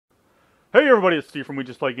Hey everybody, it's Steve from We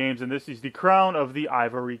Just Play Games, and this is the Crown of the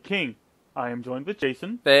Ivory King. I am joined with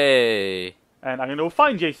Jason. Hey. And I'm going to go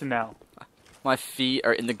find Jason now. My feet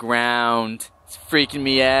are in the ground. It's freaking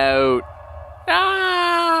me out.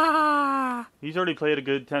 Ah! He's already played a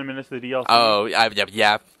good 10 minutes of the DLC. Oh,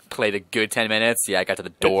 yeah, played a good 10 minutes. Yeah, I got to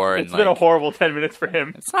the door It's and been a horrible 10 minutes for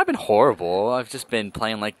him. It's not been horrible. I've just been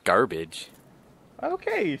playing like garbage.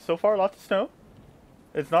 Okay, so far lots of snow.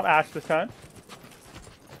 It's not ash this time.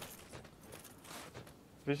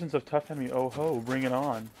 Visions of tough enemy. Oh ho, bring it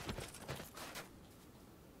on.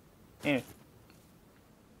 Eh.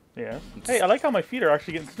 Yeah. Hey, I like how my feet are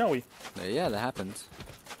actually getting snowy. Yeah, that happens.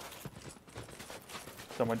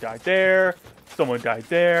 Someone died there. Someone died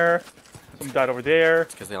there. Someone died over there.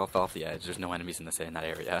 It's because they all fell off the edge. There's no enemies in that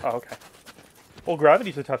area. Oh, okay. Well,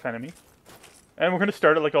 gravity's a tough enemy. And we're going to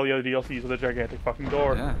start it like all the other DLCs with a gigantic fucking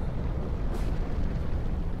door. Yeah.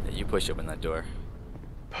 Yeah, you push open that door.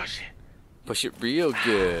 Push it. Push it real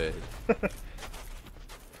good.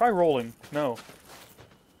 Try rolling. No.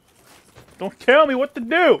 Don't tell me what to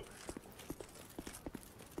do!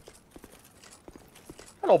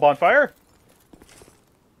 Hello, bonfire.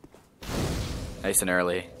 Nice and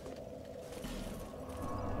early.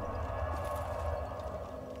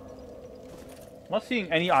 I'm not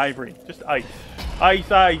seeing any ivory. Just ice. Ice,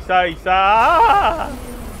 ice, ice, ah!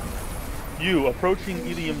 You, approaching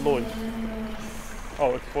Eleum Loyce.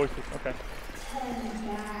 Oh, it's voices. Okay.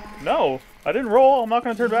 No! I didn't roll. I'm not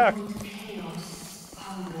going to turn back.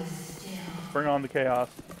 Bring on the chaos.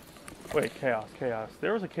 Wait, chaos, chaos.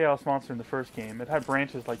 There was a chaos monster in the first game. It had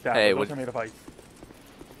branches like that. Hey, but those are made of ice.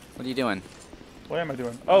 What are you doing? What am I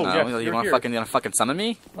doing? Oh, yes, you you're want here. to fucking summon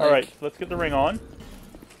me? Like, Alright, let's get the ring on.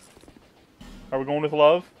 Are we going with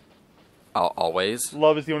love? Always.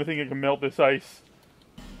 Love is the only thing that can melt this ice.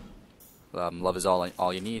 Love is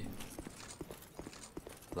all you need.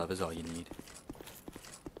 Love is all you need.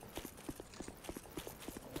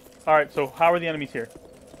 Alright, so how are the enemies here?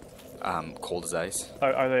 Cold as ice.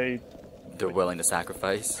 Are they... They're willing to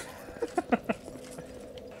sacrifice.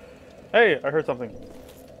 Hey, I heard something.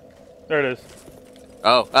 There it is.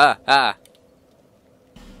 Oh,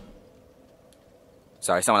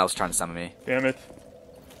 Sorry, someone else trying to summon me. Damn it.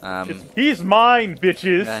 He's mine,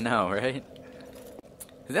 bitches! I know, right?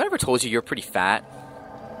 Has anyone ever told you you're pretty fat?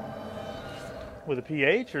 With a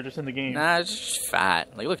PH or just in the game? Nah, it's just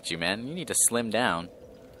fat. Like, look at you, man. You need to slim down.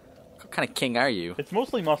 What kind of king are you? It's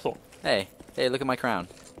mostly muscle. Hey, look at my crown.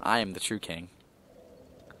 I am the true king.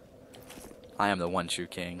 I am the one true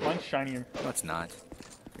king. Mine's shinier. No, it's not.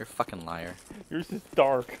 You're a fucking liar. Yours is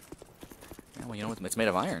dark. Yeah, well, you know what? It's made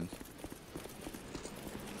of iron.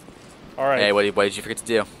 Alright. Hey, what did you forget to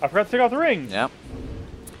do? I forgot to take off the ring. Yep.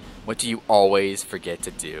 What do you always forget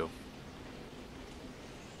to do?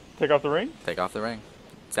 Take off the ring? Take off the ring.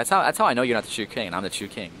 That's how I know you're not the true king, and I'm the true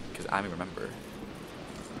king, because I remember.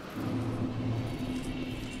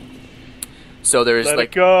 So there's Let like...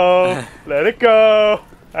 it go. Let it go.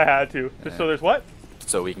 I had to. So there's what?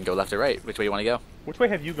 So we can go left or right. Which way do you want to go? Which way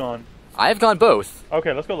have you gone? I have gone both.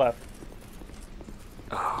 Okay, let's go left.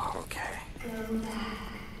 Oh, okay.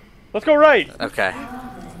 Let's go right. Okay.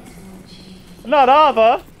 Not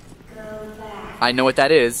Ava. I know what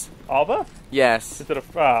that is. Ava? Yes. Is it a...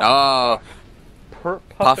 Oh.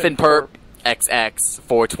 Puffin' Perp. XX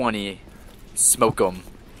 420. Smoke 'em.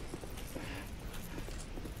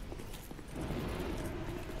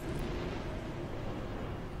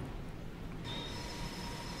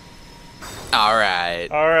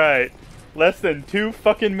 Alright. Alright. Less than 2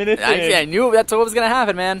 fucking minutes in. I knew that's what was gonna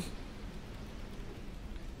happen, man.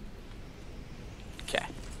 Okay.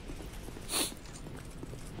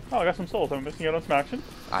 Oh, I got some souls. I'm missing out on some action.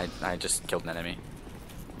 I just killed an enemy.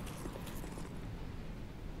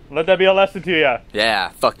 Let that be a lesson to you. Yeah,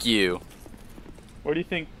 fuck you. Where do you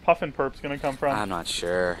think Puffin' Perp's gonna come from? I'm not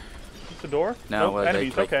sure. Just the door? No, nope,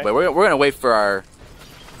 enemies, okay. Wait, we're gonna wait for our...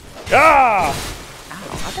 Ah!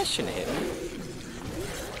 Ow, that shouldn't have hit me.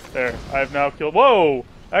 There, I have now killed... Whoa!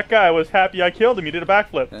 That guy was happy I killed him. He did a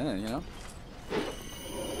backflip. You know.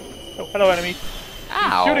 Oh, hello, enemy.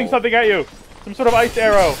 Ow! He's shooting something at you. Some sort of ice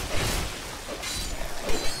arrow.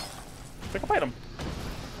 Take a fight him.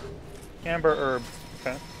 Amber herb.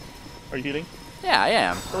 Okay. Are you healing? Yeah, I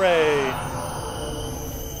am. Hooray!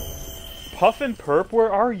 Puffin' Perp,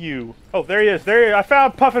 where are you? Oh, there he is. There he is. I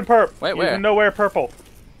found Puffin' Perp. Wait, He's where? in nowhere purple.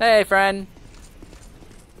 Hey, friend.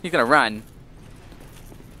 He's gonna run.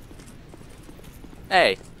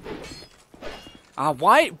 Hey.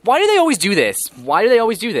 Why do they always do this? Why do they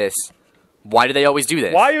always do this? Why do they always do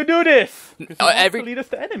this? Why you do this? Because he wants every to lead us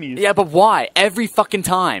to enemies. Yeah, but why? Every fucking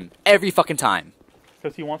time. Every fucking time.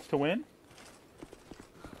 Because he wants to win?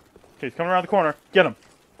 Okay, he's coming around the corner. Get him.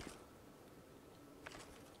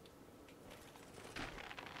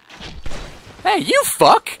 Hey, you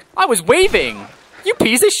fuck! I was waving! You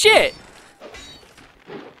piece of shit!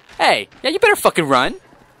 Hey, yeah, you better fucking run.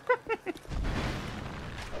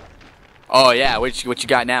 Oh, yeah, what you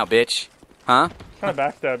got now, bitch? Huh? Kind of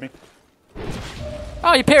backstabbed me.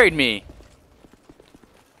 Oh, you parried me.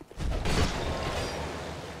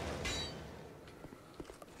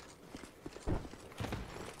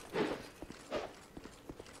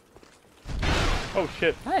 Oh,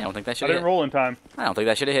 shit. I don't think that should I didn't roll in time. I don't think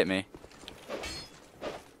that should have hit me.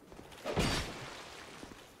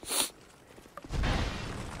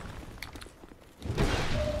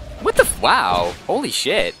 What the wow. Holy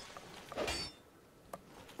shit.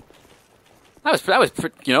 That was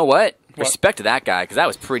you know what? Respect to that guy, because that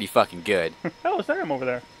was pretty fucking good. Hell, is there him over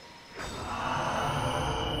there?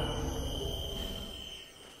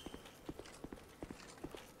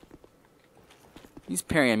 He's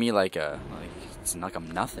parrying me like it's like I'm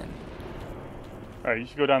nothing. Alright, you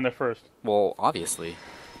should go down there first. Well, obviously.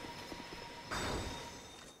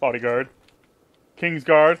 Bodyguard. King's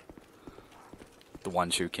Guard. The one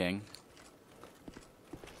true king.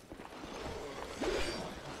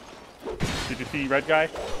 Did you see red guy?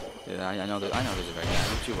 Yeah, I know there's a red guy.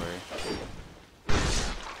 Don't you worry.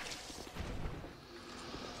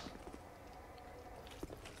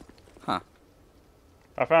 Huh.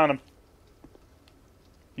 I found him.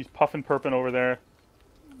 He's puffing perping over there.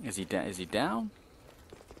 Is he down? Is he down?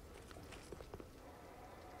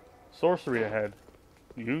 Sorcery ahead.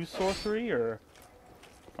 Use sorcery or?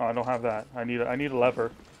 Oh, I don't have that. I need a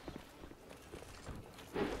lever.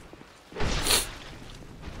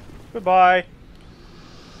 Goodbye.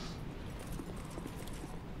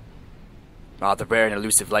 Ah, the rare and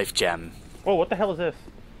elusive life gem. Whoa, what the hell is this?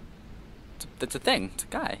 It's a thing. It's a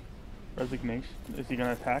guy. Resignation. Is he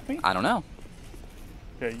gonna attack me? I don't know.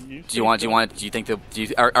 Okay, Do you think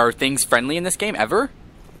are things friendly in this game ever?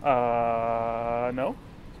 No.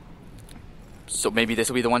 So maybe this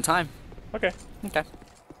will be the one time. Okay. Okay.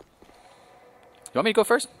 You want me to go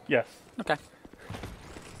first? Yes. Okay.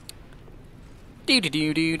 This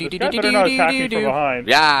guy better not attack me from behind.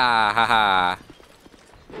 Yeah, haha.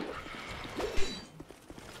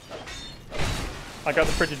 I got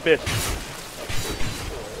the frigid bitch.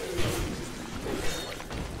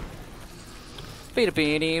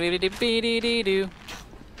 Be-da-be-dee-be-dee-be-dee-dee-doo.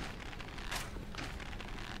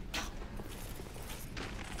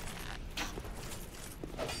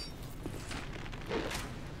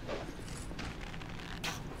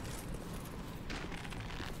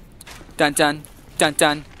 Dun dun dun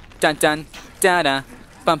dun dun dun da da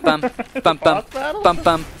bum bum bum bum bum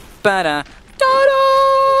bum ba da da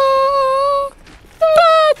da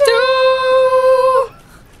ba do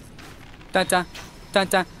dun dun dun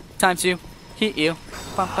dun time to hit you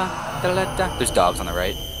bum bum da da da. There's dogs on the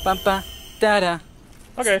right. Bum bum da da.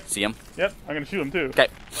 Okay. See him? Yep, I'm gonna shoot him too. Okay.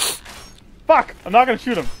 Fuck! I'm not gonna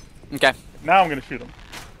shoot him. Okay. Now I'm gonna shoot him.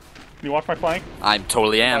 Can you watch my flank? I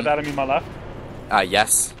totally By am. that I mean my left.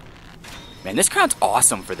 Yes. Man, this crown's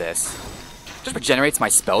awesome for this. Just regenerates my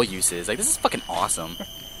spell uses. Like, this is fucking awesome.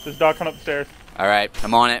 This dog coming up the stairs. Alright,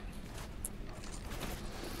 I'm on it.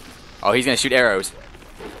 Oh, he's gonna shoot arrows.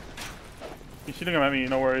 He's shooting them at me,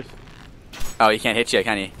 no worries. Oh, he can't hit you,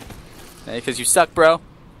 can he? Because you suck, bro.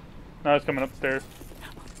 Now he's coming up the stairs.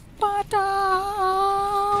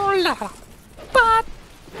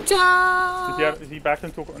 Is he backed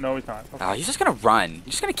into a... No, he's not. Okay. Oh, he's just gonna run.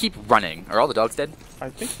 He's just gonna keep running. Are all the dogs dead? I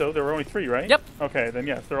think so. There were only 3, right? Yep. Okay, then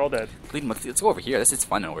yes, they're all dead. Let's go over here. This is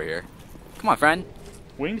fun over here. Come on, friend.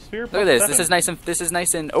 Winged spear. Look at this. 7. This is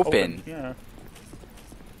nice and open. Yeah.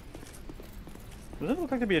 Does it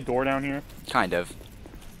look like there'd be a door down here? Kind of.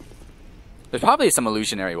 There's probably some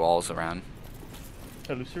illusionary walls around.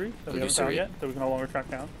 Illusory? That we haven't found yet? That we can no longer track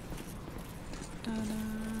down?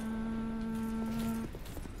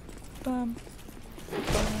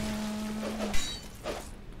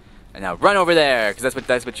 And now run over there, because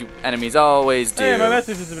that's what you enemies always do. Hey, my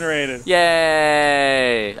message has been raided.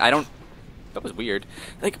 Yay! That was weird.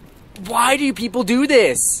 Like, why do people do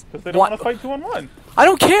this? Because they don't want to fight 2-on-1. I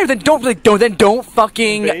don't care. Then don't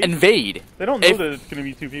fucking invade. They don't know that it's gonna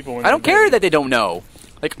be 2 people. When I don't care that they don't know.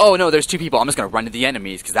 Like, oh no, there's 2 people. I'm just gonna run to the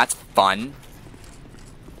enemies because that's fun.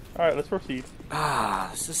 All right, let's proceed. Ah,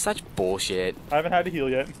 this is such bullshit. I haven't had to heal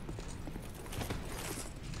yet.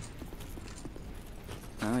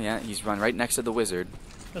 Oh yeah, he's run right next to the wizard.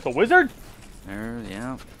 That's a wizard?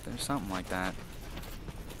 Yeah, there's something like that.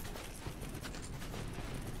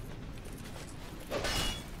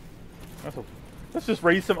 Let's just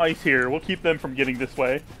raise some ice here. We'll keep them from getting this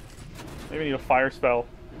way. Maybe we need a fire spell.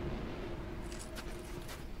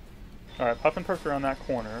 Alright, Puff and Puff's around that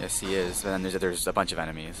corner. Yes, he is. And then there's a bunch of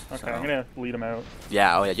enemies. Okay, so. I'm gonna lead him out.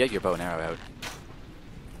 Yeah, oh yeah, get your bow and arrow out.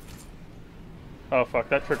 Oh fuck,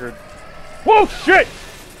 that triggered. Whoa, shit!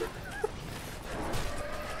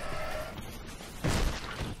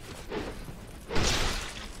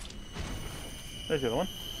 There's the other one.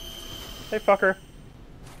 Hey, fucker.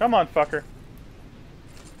 Come on, fucker.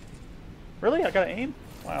 Really? I gotta aim?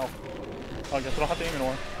 Wow. Oh, I guess I don't have to aim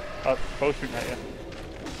anymore. Bow shooting at you.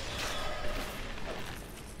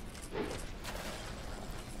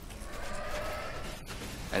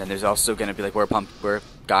 And then there's also gonna be like where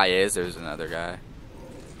guy is. There's another guy.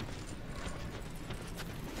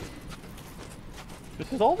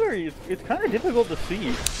 This is all very. It's kind of difficult to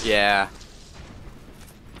see. Yeah.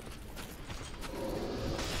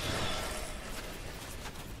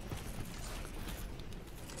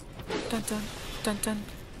 Dun dun dun dun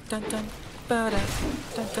dun dun ba-da,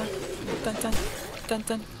 dun dun dun dun dun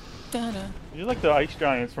dun da-da. You're like the ice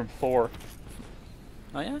giants from Thor.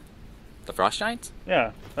 Oh yeah? The frost giants?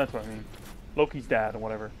 Yeah, that's what I mean. Loki's dad or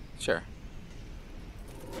whatever. Sure.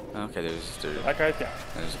 Okay, there's That guy's down.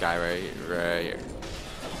 a guy right here.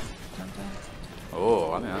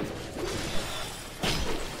 Oh, I'm out.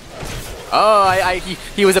 Oh,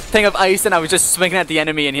 he was a thing of ice, and I was just swinging at the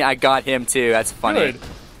enemy, and I got him too. That's funny. Good.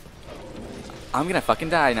 I'm gonna fucking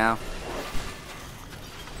die now.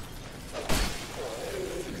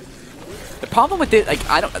 The problem with it, like,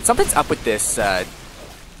 something's up with this,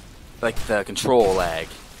 like the control lag.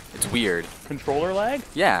 It's weird. Controller lag?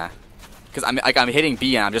 Yeah, because I'm hitting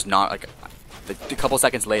B and I'm just not like a couple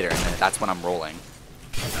seconds later, and then that's when I'm rolling.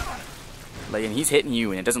 Like, and he's hitting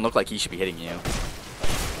you, and it doesn't look like he should be hitting you.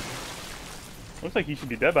 Looks like he should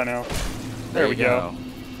be dead by now. There we you go.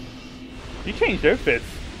 He changed outfits.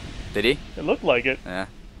 Did he? It looked like it. Yeah.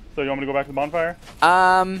 So you want me to go back to the bonfire?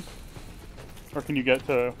 Or can you get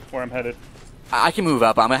to where I'm headed? I can move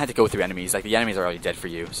up. I'm gonna have to go through enemies. Like, the enemies are already dead for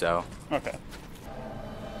you, so. Okay.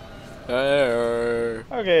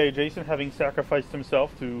 Okay, Jason, having sacrificed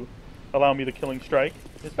himself to allow me the killing strike,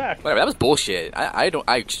 is back. Whatever, that was bullshit.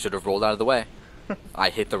 I should have rolled out of the way.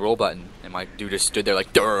 I hit the roll button, and my dude just stood there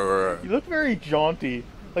like, durr. You look very jaunty.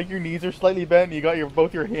 Like your knees are slightly bent, and you got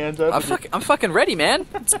both your hands up. I'm fucking ready, man.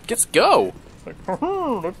 Let's go. Like,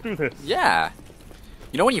 let's do this. Yeah.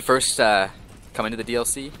 You know when you first come into the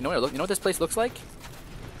DLC? You know what this place looks like?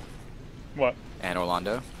 What? And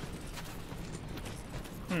Orlando.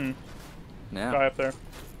 Yeah. Yeah. Guy up there.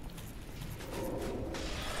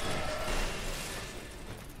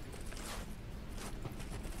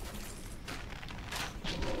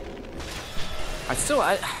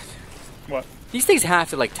 What? These things have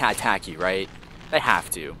to like attack you, right? They have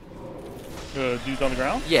to. The dudes on the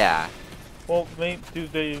ground? Yeah. Well, maybe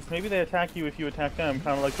they attack you if you attack them,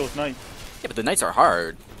 kind of like those knights. Yeah, but the knights are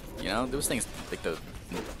hard. You know, those things, like the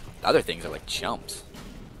other things, are like chumps.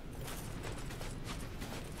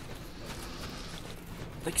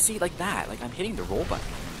 Like, see, like that. Like, I'm hitting the roll button.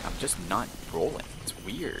 I'm just not rolling. It's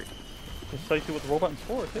weird. Precisely what the roll button's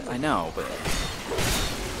for, too. I know, but.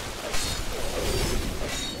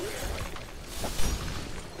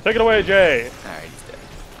 Take it away, Jay. All right, he's dead.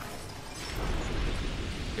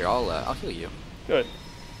 Here, I'll heal you. Good.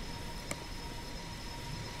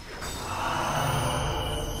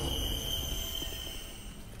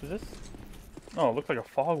 Is this? Oh, it looks like a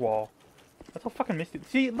fog wall. That's how fucking misty.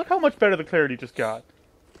 See, look how much better the clarity just got.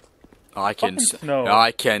 I can snow.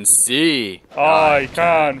 I can see. I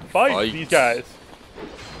can fight these guys.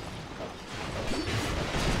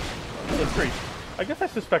 There's three. I guess I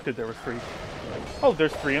suspected there was three. Oh,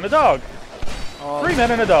 there's three and a dog. Oh, 3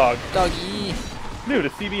 men and a dog. doggy. New to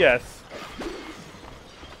CBS.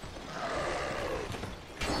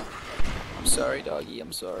 I'm sorry, doggy.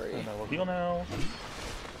 I'm sorry. And I will heal now.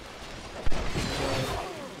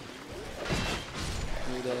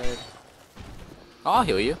 You're dead. I'll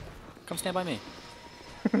heal you. Come stand by me.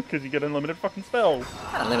 Because you get unlimited fucking spells.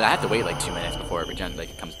 Not unlimited. I have to wait like 2 minutes before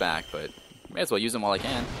it comes back, but may as well use them while I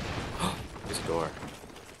can. There's a door.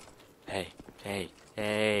 Hey, hey,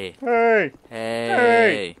 hey. Hey! Hey.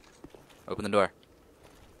 Hey. Open the door.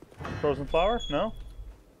 Frozen flower? No?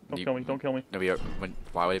 Don't kill me, don't kill me. No,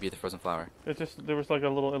 why would it be the frozen flower? It's just, there was like a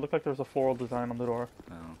little, it looked like there was a floral design on the door.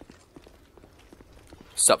 Oh.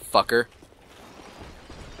 Sup, fucker?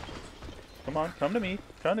 Come on, come to me.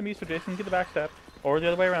 Come to me so Jason can get the backstab. Or the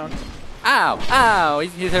other way around. Ow! Ow!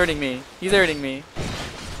 He's hurting me. He's hurting me.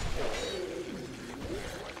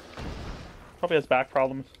 Probably has back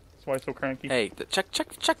problems. That's why he's so cranky. Hey,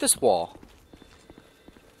 check this wall.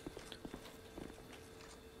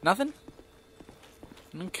 Nothing?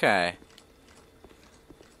 Okay.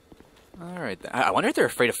 Alright. I wonder if they're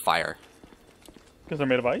afraid of fire. Because they're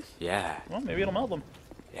made of ice? Yeah. Well, maybe it'll melt them.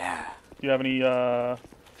 Yeah. Do you have any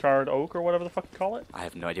charred oak or whatever the fuck you call it? I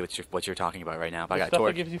have no idea what you're talking about right now. But I got a Stuff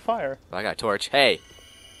torch. that gives you fire. But I got a torch. Hey.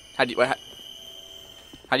 How do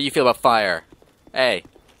you feel about fire? Hey.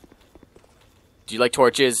 Do you like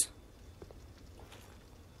torches?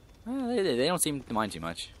 Well, they don't seem to mind too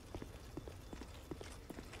much.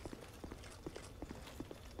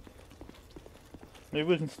 Maybe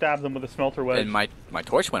we can stab them with a smelter wedge. And my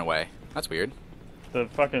torch went away. That's weird. The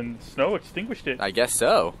fucking snow extinguished it. I guess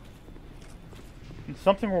so. And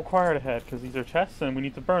something required ahead, because these are chests and we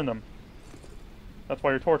need to burn them. That's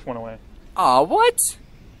why your torch went away. Aw, what?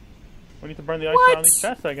 We need to burn the ice What? around these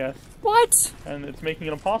chests, I guess. What? And it's making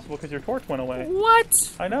it impossible because your torch went away.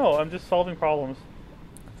 What? I know, I'm just solving problems.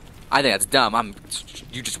 I think that's dumb.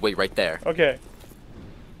 You just wait right there. Okay.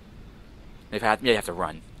 Maybe you have to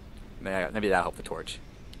run. Maybe that'll help the torch.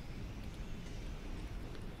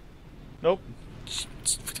 Nope.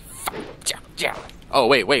 Oh,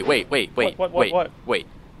 wait. What?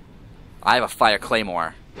 I have a fire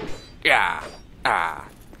claymore. Yeah.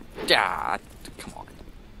 Yeah.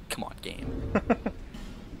 Come on, game.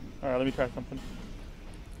 Alright, let me try something.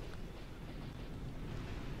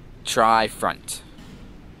 Try front.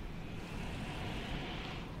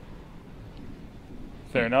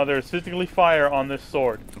 There, now there's physically fire on this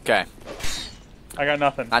sword. Okay. I got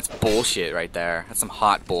nothing. That's bullshit right there. That's some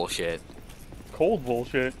hot bullshit. Cold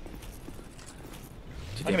bullshit.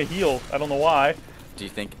 I'm gonna heal. I don't know why. Do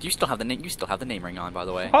you still have the name? You still have the name ring on, by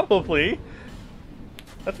the way. Probably.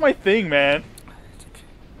 That's my thing, man.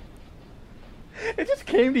 It just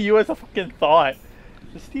came to you as a fucking thought.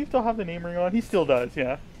 Does Steve still have the name ring on? He still does,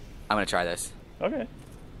 yeah. I'm gonna try this. Okay.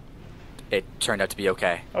 It turned out to be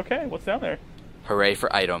okay. Okay, what's down there? Hooray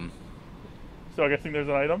for item. So I'm guessing there's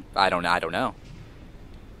an item? I don't know.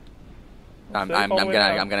 I'm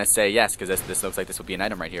gonna say yes because this looks like this will be an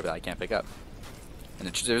item right here, but I can't pick up. And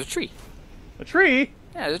there's a tree. A tree?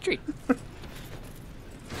 Yeah, there's a tree.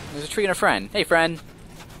 There's a tree and a friend. Hey, friend.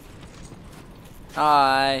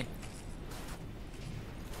 Hi.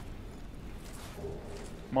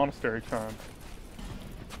 Monastery charm.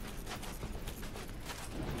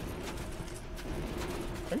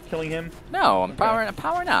 Are you killing him? No, I'm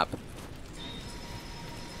powering up.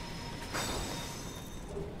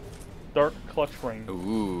 Dark clutch ring.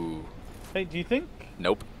 Ooh. Hey, do you think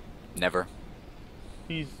Nope. Never.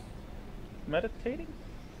 he's meditating?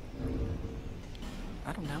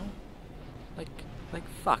 I don't know. Like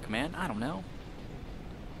fuck, man. I don't know.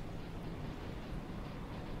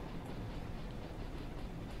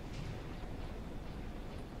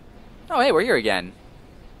 Oh, hey, we're here again.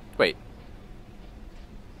 Wait.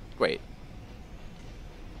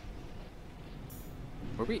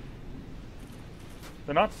 Were we?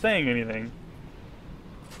 They're not saying anything.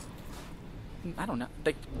 I don't know.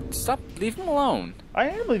 Like, stop. Leave him alone. I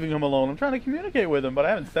am leaving him alone. I'm trying to communicate with him, but I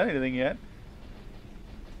haven't said anything yet.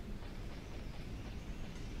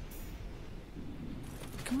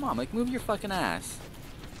 Come on, like, move your fucking ass.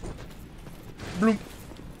 Bloop.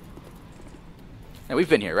 Now, we've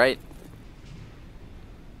been here, right?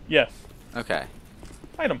 Yes. Okay.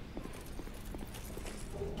 Item.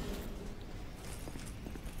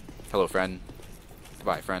 Hello, friend.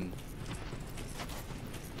 Goodbye, friend.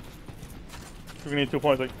 We're gonna get to a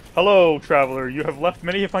point like, hello, traveler. You have left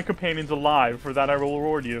many of my companions alive. For that, I will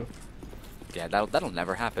reward you. Yeah, that'll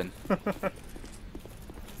never happen.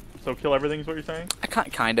 So kill everything is what you're saying? I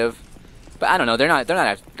kind of, but I don't know. They're not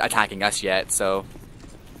attacking us yet, so.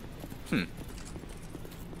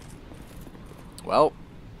 Well,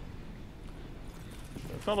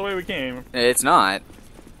 That's not the way we came. it's not.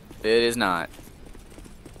 It is not.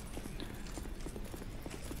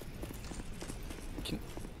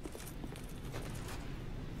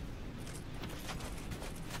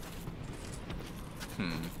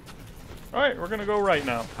 Alright, we're gonna go right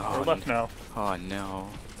now. Oh, or left now. Oh no.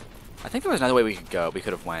 I think there was another way we could go. We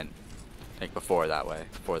could have went like before that way,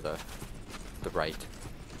 before the right.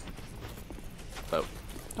 But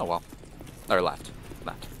oh well. Or left.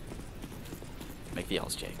 Make the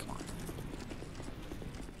L's, Jay. Come on.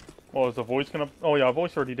 Well, is the voice gonna... Oh yeah,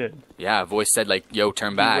 voice already did. Yeah, voice said like, "Yo,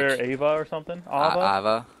 turn back." Beware Ava or something?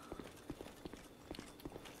 Ava?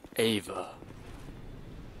 Ava.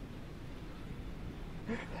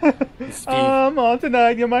 I'm on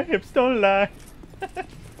tonight, yeah, my hips don't lie.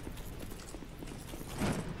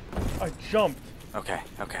 I jumped. Okay.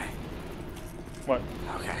 What?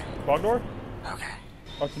 Okay. Fog door? Okay.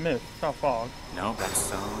 Oh, it's a mist. It's not fog. No,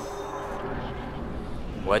 that's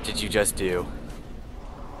What did you just do?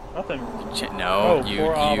 Nothing. No, Oh,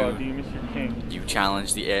 poor Ava. Do you miss your king? you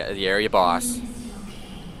challenged the area boss.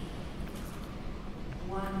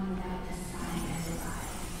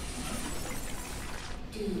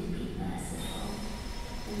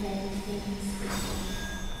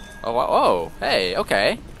 Oh, oh, hey,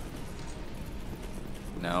 okay.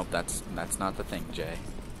 No, that's not the thing, Jay.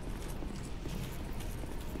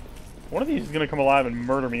 One of these is gonna come alive and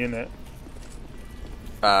murder me, isn't it?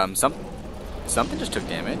 Something just took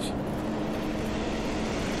damage.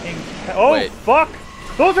 Oh, wait. fuck!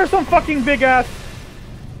 Those are some fucking big ass.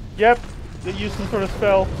 Yep, they used some sort of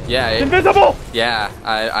spell. Yeah, it's invisible. Yeah,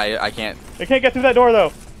 I can't. They can't get through that door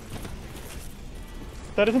though.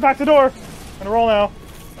 That doesn't pack the door. I'm gonna roll now.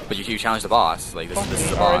 But you challenge the boss. Like this is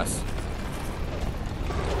the boss. Right.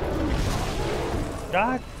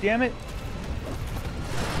 God damn it!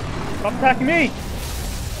 Stop attacking me!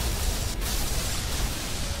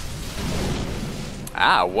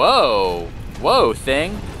 Ah, whoa! Whoa,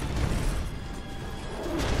 thing!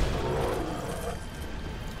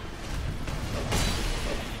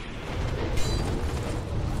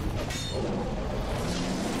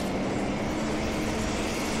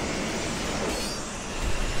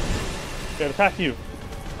 Gotta attack you.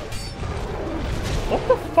 What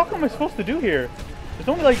the fuck am I supposed to do here? It's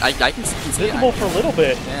only like I can see visible for a little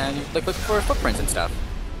bit. Yeah, and you look for footprints and stuff.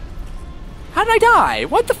 How did I die?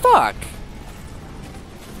 What the fuck?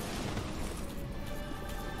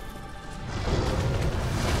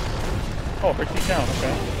 Oh, breaks these down,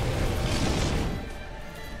 okay.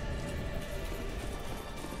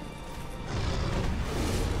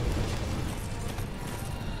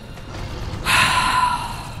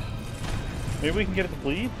 Maybe we can get it to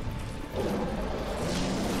bleed?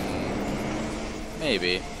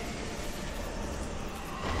 Maybe.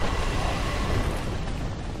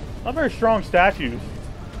 Not very strong statues.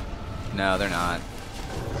 No, they're not.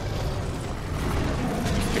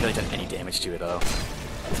 Barely done any damage to it though.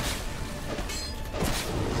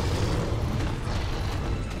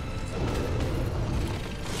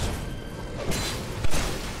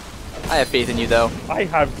 I have faith in you though. I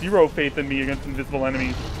have zero faith in me against invisible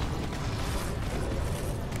enemies.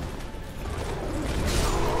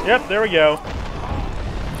 Yep, there we go.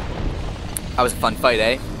 That was a fun fight,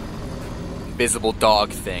 eh? Invisible dog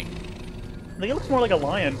thing. I think it looks more like a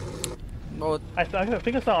lion. Well, I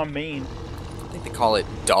think I saw a mane. I think they call it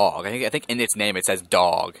dog. I think in its name it says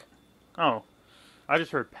dog. Oh. I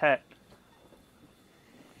just heard pet.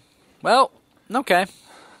 Well, okay.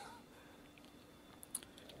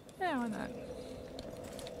 Yeah, why not?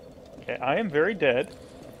 Okay, I am very dead.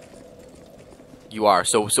 You are.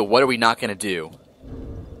 So what are we not gonna do?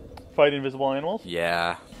 Fight invisible animals?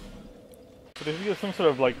 Yeah. But is there some sort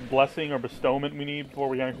of like blessing or bestowment we need before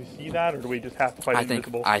we can actually see that, or do we just have to fight it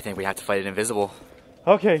invisible? I think we have to fight it invisible.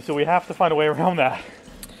 Okay, so we have to find a way around that.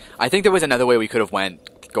 I think there was another way we could have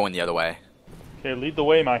went going the other way. Okay, lead the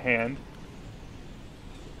way, my hand.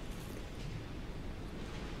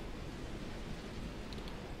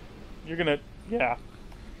 You're gonna, yeah.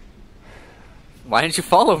 Why didn't you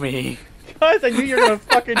follow me? Because I knew you were gonna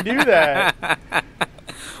fucking do that.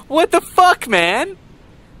 What the fuck, man?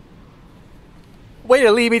 Way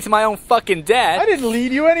to lead me to my own fucking death. I didn't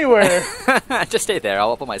lead you anywhere. Just stay there.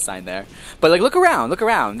 I'll put my sign there. But like, look around. Look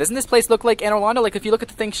around. Doesn't this place look like Anne Orlando? Like, if you look at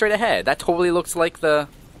the thing straight ahead, that totally looks like the.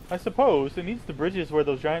 I suppose it needs the bridges where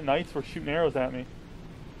those giant knights were shooting arrows at me.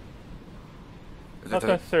 Not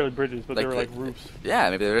necessarily bridges, but like they were like roofs. Yeah,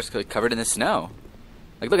 maybe they're just like, covered in the snow.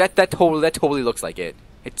 Like, look, that totally looks like it.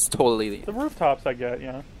 It's totally the rooftops. I get,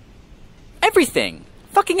 yeah. Everything,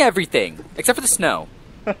 fucking everything, except for the snow.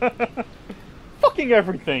 Fucking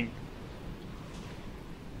everything.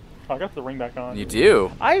 Oh, I got the ring back on. You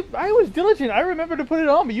do. I was diligent. I remembered to put it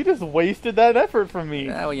on, but you just wasted that effort from me.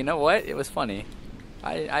 Yeah, well, you know what? It was funny.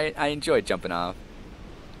 I enjoyed jumping off.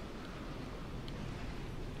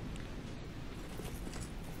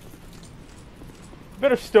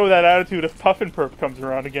 Better stow that attitude if Puffin Perp comes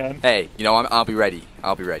around again. Hey, you know, I'll be ready.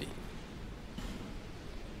 I'll be ready.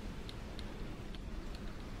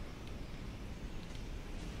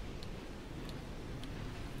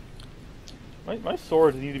 My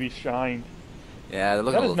swords need to be shined. Yeah, they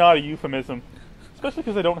look that is not a euphemism. Especially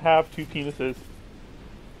because I don't have two penises.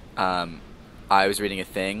 I was reading a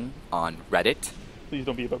thing on Reddit. Please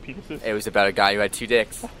don't be about penises. It was about a guy who had 2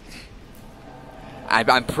 dicks. I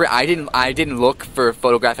didn't look for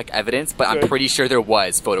photographic evidence, but I'm pretty sure there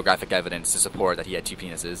was photographic evidence to support that he had 2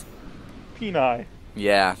 penises. Peni.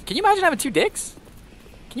 Yeah. Can you imagine having 2 dicks?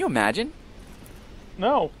 Can you imagine?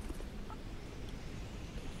 No.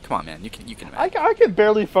 Come on, man. You can imagine. I can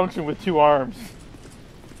barely function with 2 arms.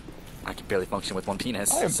 I can barely function with 1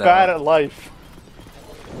 penis. I am bad at life.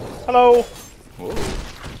 Hello. Whoa.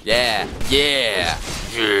 Yeah. Yeah.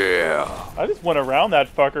 Yeah. I just went around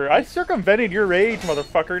that fucker. I circumvented your rage,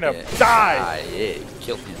 motherfucker. Now die! Yeah.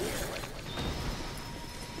 Killed him.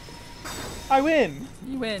 I win.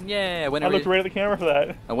 You win. Yeah. I looked right at the camera for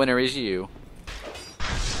that. A winner is you.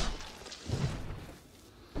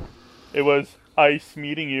 It was ice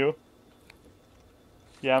meeting you.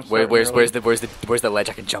 Yeah, I'm sorry. Where's the ledge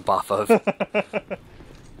I can jump off of?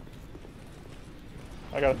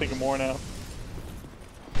 I gotta think of more now.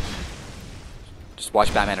 Just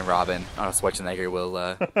watch Batman and Robin. Arnold Schwarzenegger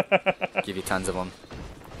will give you tons of them.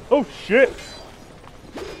 Oh shit!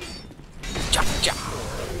 Cha cha.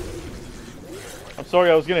 I'm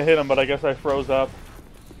sorry, I was gonna hit him, but I guess I froze up.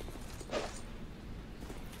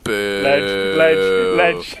 Boo.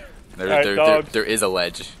 Ledge. There is a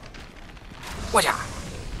ledge. Waja.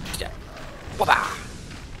 Waba.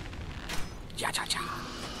 Ja cha cha.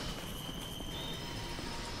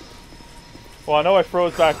 Well, I know I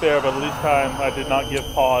froze back there, but at least time I did not give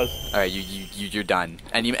pause. All right, you're done.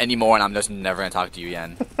 Any more, and I'm just never gonna talk to you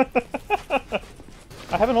again.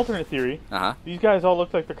 I have an alternate theory. Uh-huh. These guys all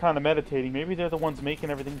look like they're kind of meditating. Maybe they're the ones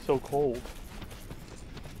making everything so cold.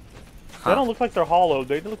 They don't look like they're hollow.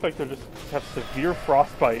 They look like they just have severe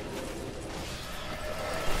frostbite.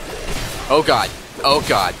 Oh god. Oh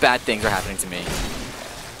god. Bad things are happening to me.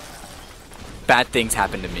 Bad things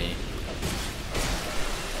happen to me.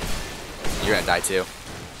 You're gonna die too.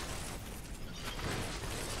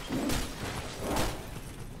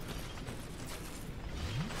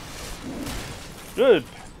 Good.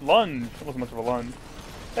 Lunge. That wasn't much of a lunge.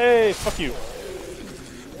 Hey, fuck you.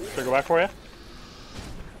 Should I go back for you?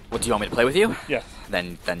 What, do you want me to play with you? Yeah.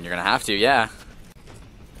 Then you're gonna have to, yeah.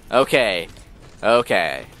 Okay.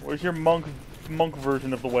 Okay. Where's your monk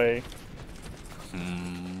version of the way?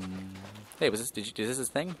 Hey, is this a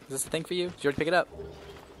thing? Is this a thing for you? Did you already pick it up?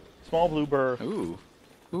 Small blue burr. Ooh.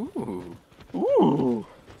 Ooh. Ooh.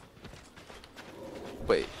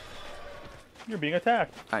 Wait. You're being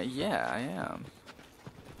attacked. Yeah, I am.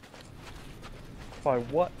 By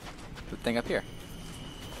what? The thing up here.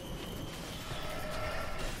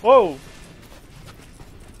 Whoa!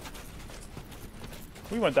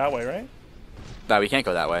 We went that way, right? No, we can't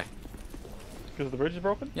go that way. Because the bridge is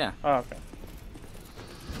broken? Yeah. Oh, okay.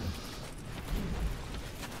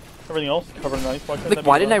 Everything else covered in ice.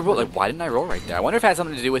 Why didn't I roll? Like, why didn't I roll right there? I wonder if it had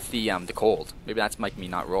something to do with the cold. Maybe that's making me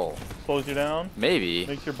not roll. Slows you down. Maybe.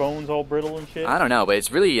 Makes your bones all brittle and shit. I don't know, but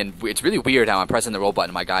it's really weird how I'm pressing the roll button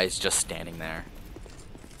and my guy's just standing there.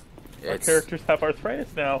 Our characters have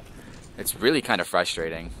arthritis now. It's really kind of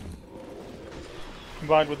frustrating.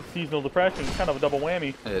 Combined with the seasonal depression, it's kind of a double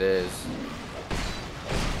whammy. It is.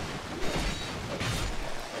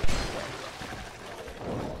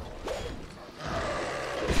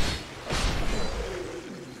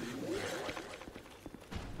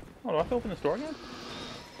 Oh, do I have to open this door again?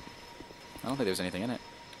 I don't think there's anything in it.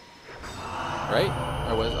 Right?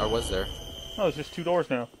 Or was there? Oh, there's just 2 doors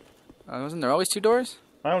now. Wasn't there always 2 doors?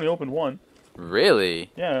 I only opened 1.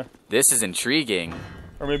 Really? Yeah. This is intriguing.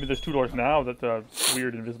 Or maybe there's 2 doors now that the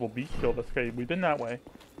weird invisible beast killed us. Okay, we've been that way.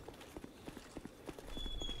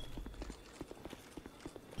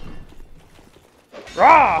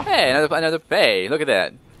 Rah! Hey, another bay. Look at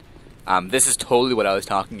that. This is totally what I was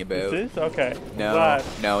talking about. This is? Okay.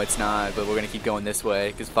 No, it's not, but we're gonna keep going this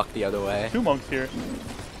way, because fuck the other way. 2 monks here.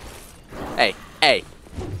 Hey,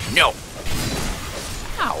 no!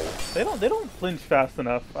 Ow! They don't flinch fast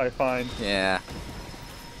enough, I find. Yeah.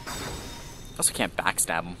 Also can't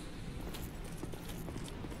backstab them.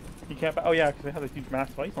 You can't, oh yeah, because they have this huge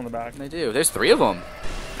massive ice on the back. They do. There's 3 of them.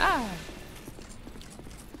 Ah!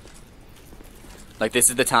 Like, this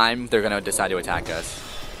is the time they're gonna decide to attack us.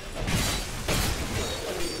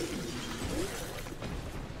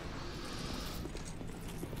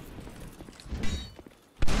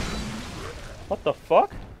 What the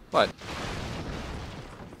fuck? What?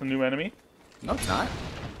 A new enemy? No, it's not.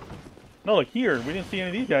 No, look here. We didn't see any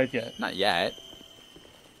of these guys yet. Not yet.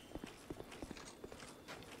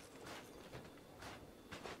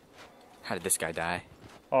 How did this guy die?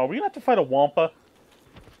 Oh, we gonna have to fight a Wampa.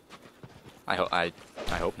 I hope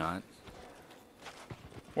not.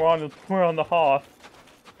 We're on the Hoth.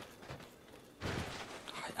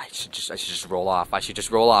 I should just roll off. I should just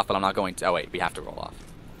roll off, but I'm not going to. Oh wait, we have to roll off.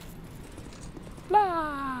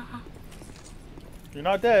 Blah. You're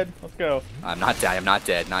not dead. Let's go. I'm not dead. I'm not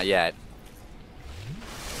dead. Not yet.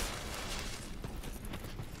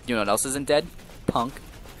 You know what else isn't dead? Punk.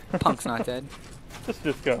 Punk's not dead.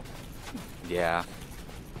 Just go. Yeah.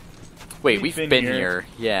 Wait, we've been here.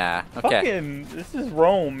 Yeah. Okay. Fucking, this is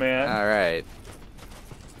Rome, man. All right.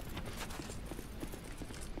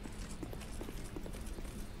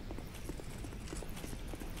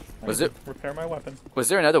 Was it? Repair my weapon. Was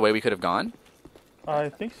there another way we could have gone? I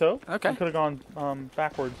think so. Okay. We could have gone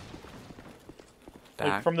backwards.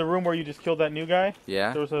 Back. from the room where you just killed that new guy.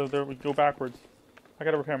 Yeah. There we go backwards. I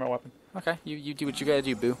gotta repair my weapon. Okay, you do what you gotta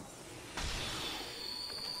do, boo.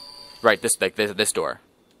 Right, this door.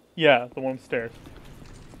 Yeah, the one upstairs.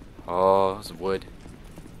 Oh, it's wood.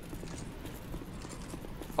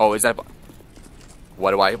 Oh, is that?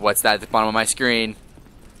 What's that at the bottom of my screen?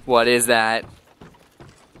 What is that?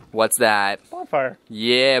 What's that? Bonfire.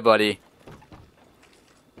 Yeah, buddy.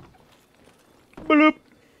 Bloop.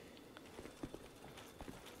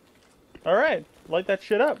 All right, light that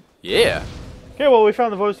shit up. Yeah. Okay, well, we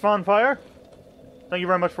found the voice bonfire. Thank you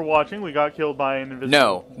very much for watching. We got killed by an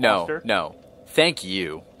invisible monster. No. Thank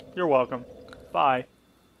you. You're welcome. Bye.